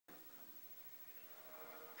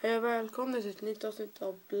Hej och välkomna till ett nytt avsnitt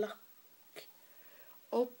av Black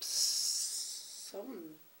Ops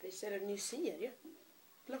Zombies. Eller en ny serie.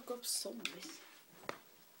 Black Ops Zombies.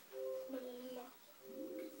 Black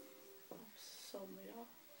Ops Zombies, ja.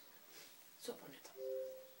 Så var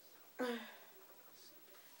det.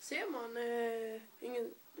 Ser man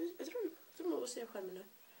ingen... Jag tror man ser skärmen nu.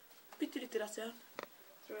 Bytte lite rassig.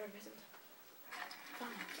 Tror jag vet inte. Fan,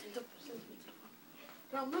 jag tänkte upp.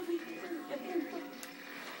 Ramla för jag vet inte.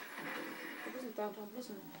 Jag vet inte att han ramlar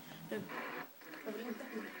så nu. Jag vill inte.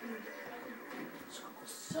 Ska gå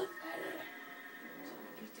sönder.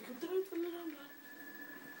 Så jag kan dra ut från den ramlar.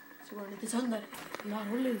 Så går den lite sönder. Men han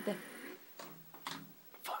håller inte.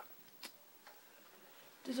 Fan.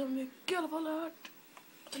 Det är så mycket i alla fall jag har hört.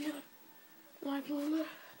 Att den gör. Nej, jag håller.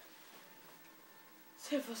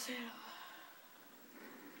 Så jag får se då.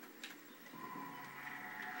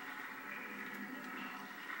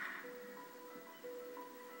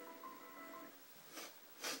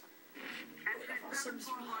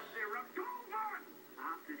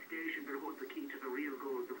 Perhaps this station will hold the key to the real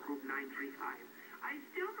goals of Group 935. I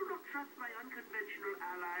still do not trust my unconventional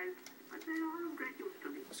allies, but they are of great use to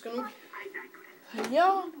me. I digress.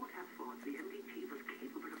 Ja. Who would have thought the MDT was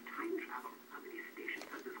capable of time travel? How many stations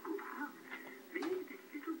does this group have? Maybe this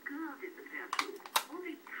little girl isn't there too.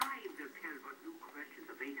 Only time will tell what new questions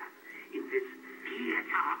await us in this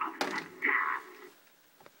theater of the damned.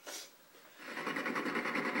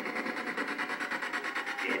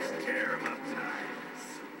 It's tear-em-up time.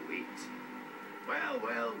 Sweet. Well.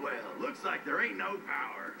 Looks like there ain't no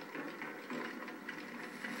power.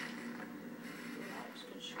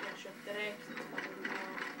 Jag ska köpa direkt.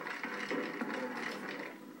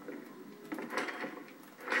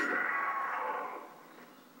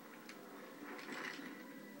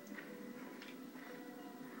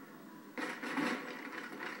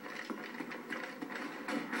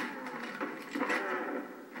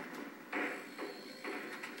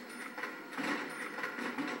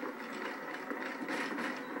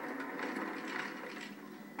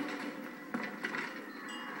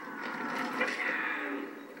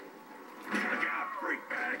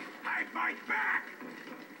 Back!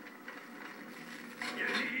 You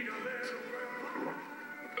need a little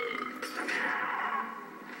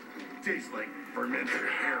tastes like fermented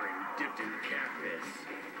herring dipped in catfish.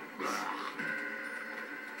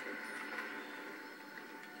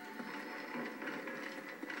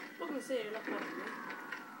 Låt mig se hur det låter.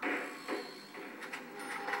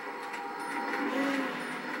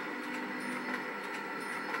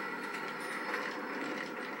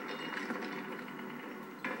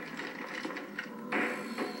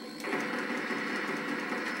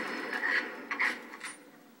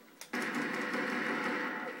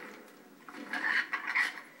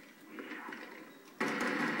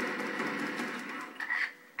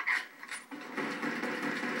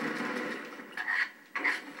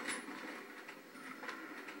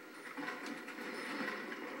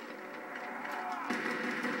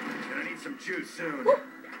 Some juice soon. Woo!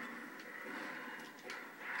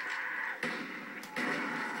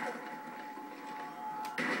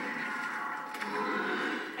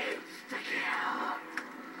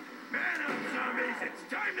 Man up, zombies! It's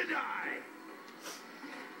time to die!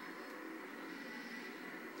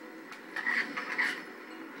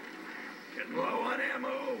 Getting low on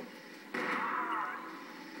ammo.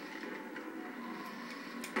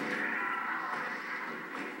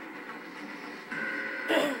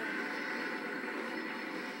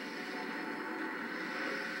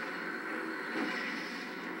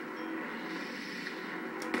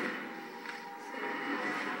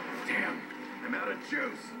 I'm out of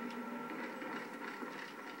juice.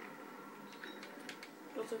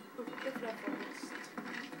 Låt oss upptäcka för det här först.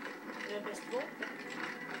 Det är bäst vapen.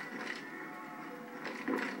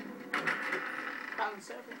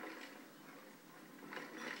 Chansar jag på.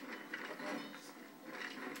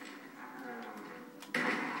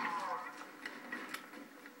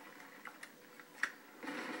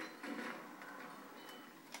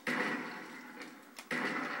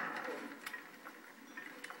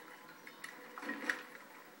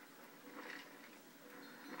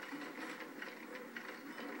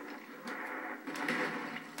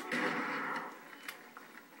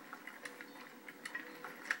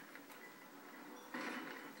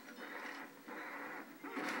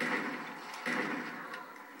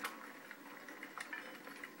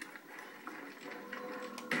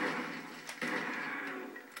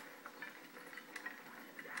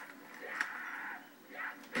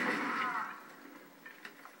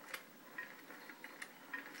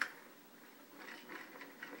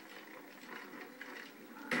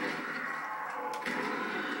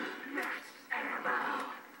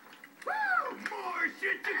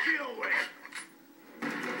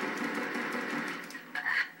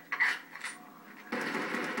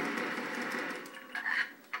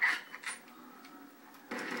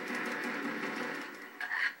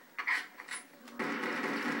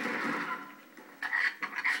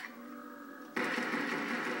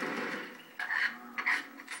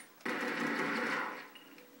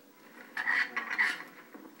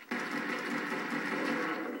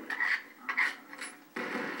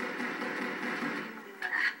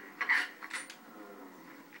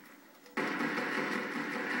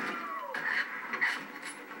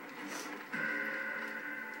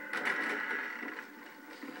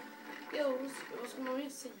 Vad ska man mer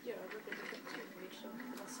säga? Det blir lite liksom.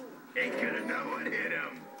 Ain't gonna know what hit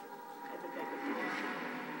him.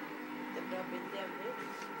 Det börjar bli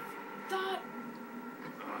jävligt. Där!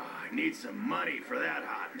 Oh, I need some money for that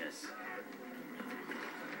hotness.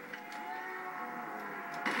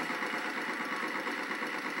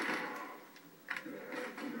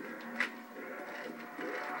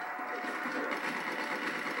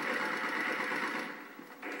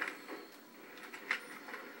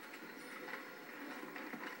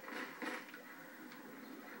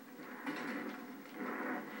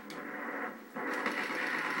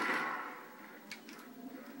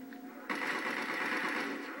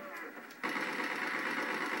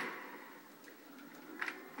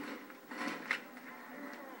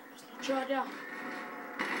 Kör jag.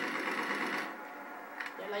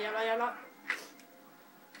 Jävla.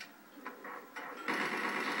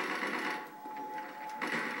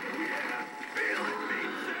 Yeah, feel it, big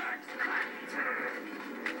sacks.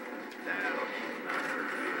 That'll keep us for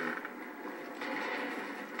you.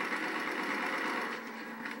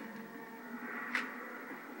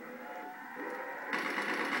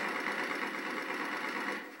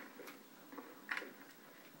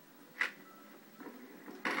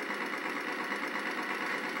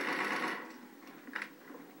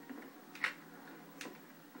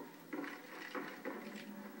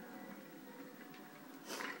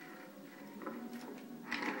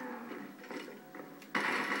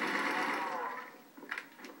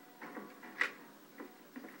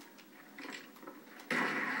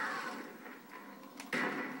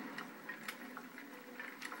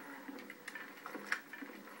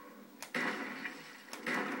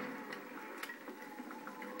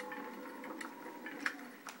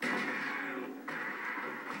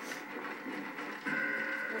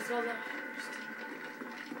 Måste vara där.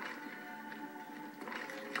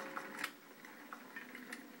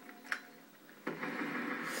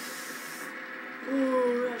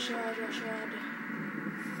 Jag körde.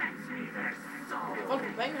 Jag får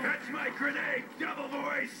inte pengar. Catch my grenade, double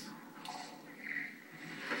voice.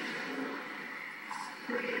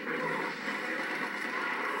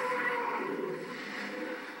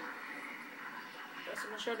 Det är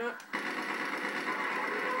som jag körde.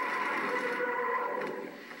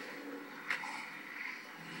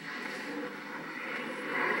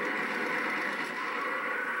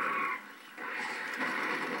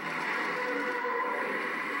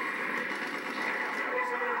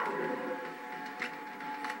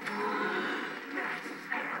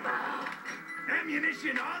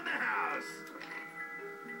 Ammunition on the house.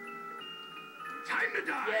 Time to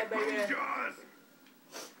die. Yeah, baby. Close jaws.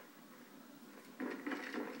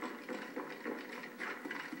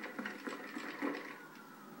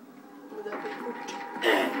 Det där blir kort.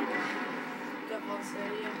 Kan man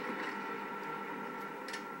säga.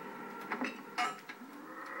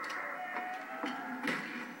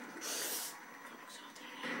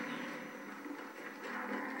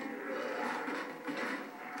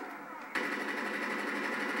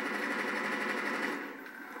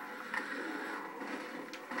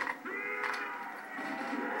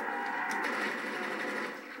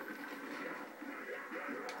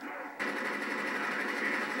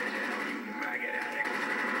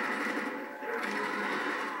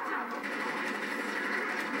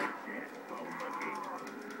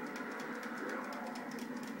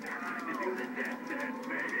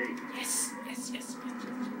 Yes.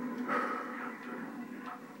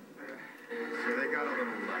 So they got a little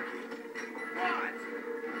lucky. What?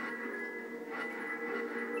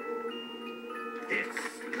 It's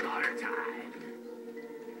slaughter time.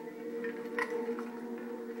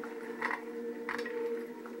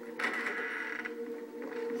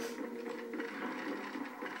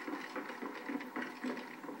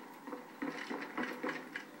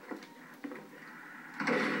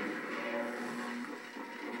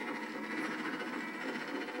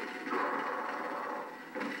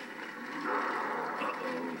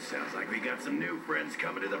 Sounds like we got some new friends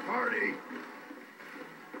coming to the party.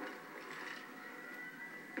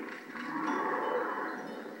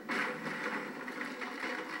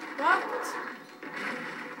 What?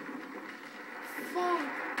 Fan.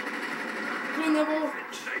 Springa bort.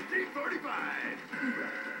 1945.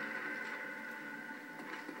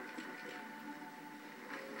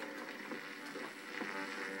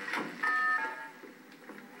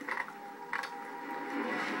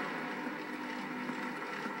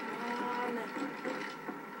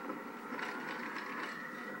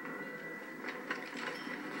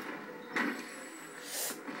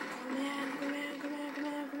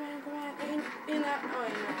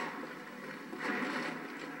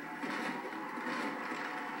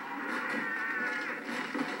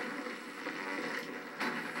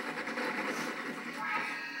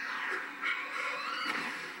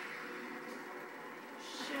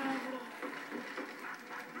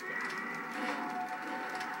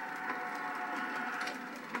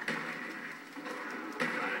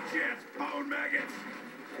 chance, bone maggots!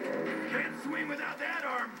 Can't swing without that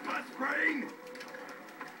arm, bus brain!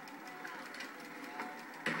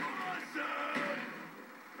 Awesome!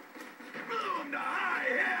 Blew him to high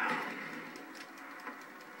hell!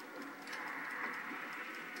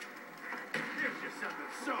 There's just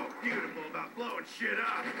something so beautiful about blowing shit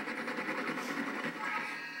up.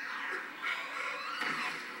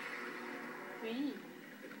 Oui.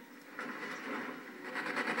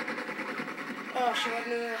 Kör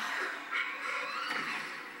nu.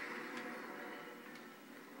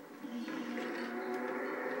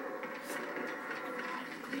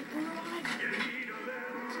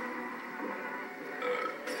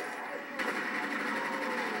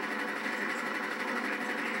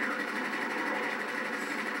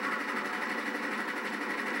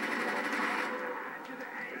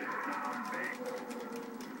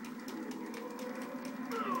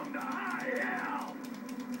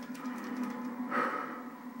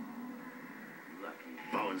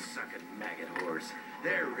 Bone-sucking maggot whores.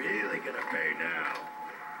 They're really gonna pay now.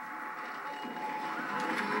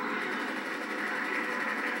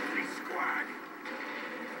 Nasty squawk.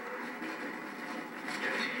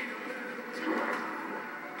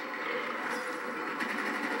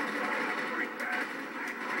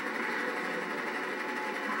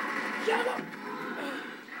 Shut up!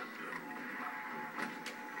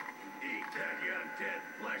 Eat that, you undead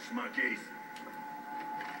flesh monkeys.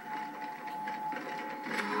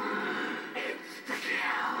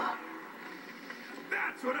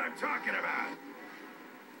 That's what I'm talking about.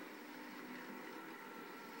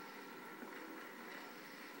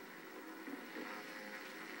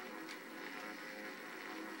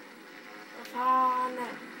 Vad fan?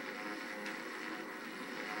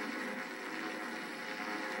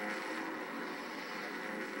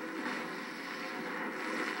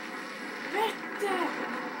 Vette!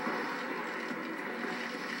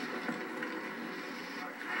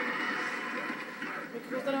 Mycket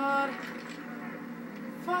kostar det här.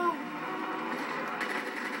 Fan!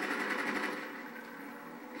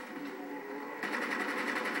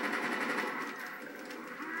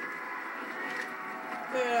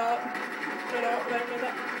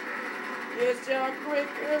 Vänta. Yes, jag quick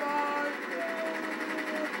revive.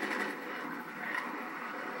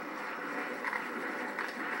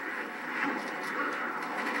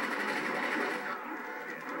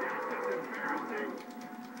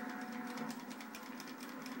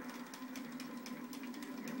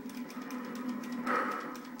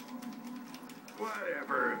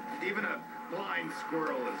 Whatever. Even a blind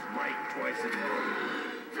squirrel is right twice a day.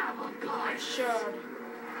 Double blind. Körd.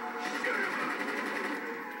 Shoot him up.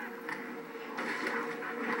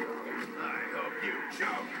 I hope you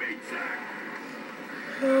choke me, Zach.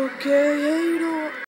 Okej.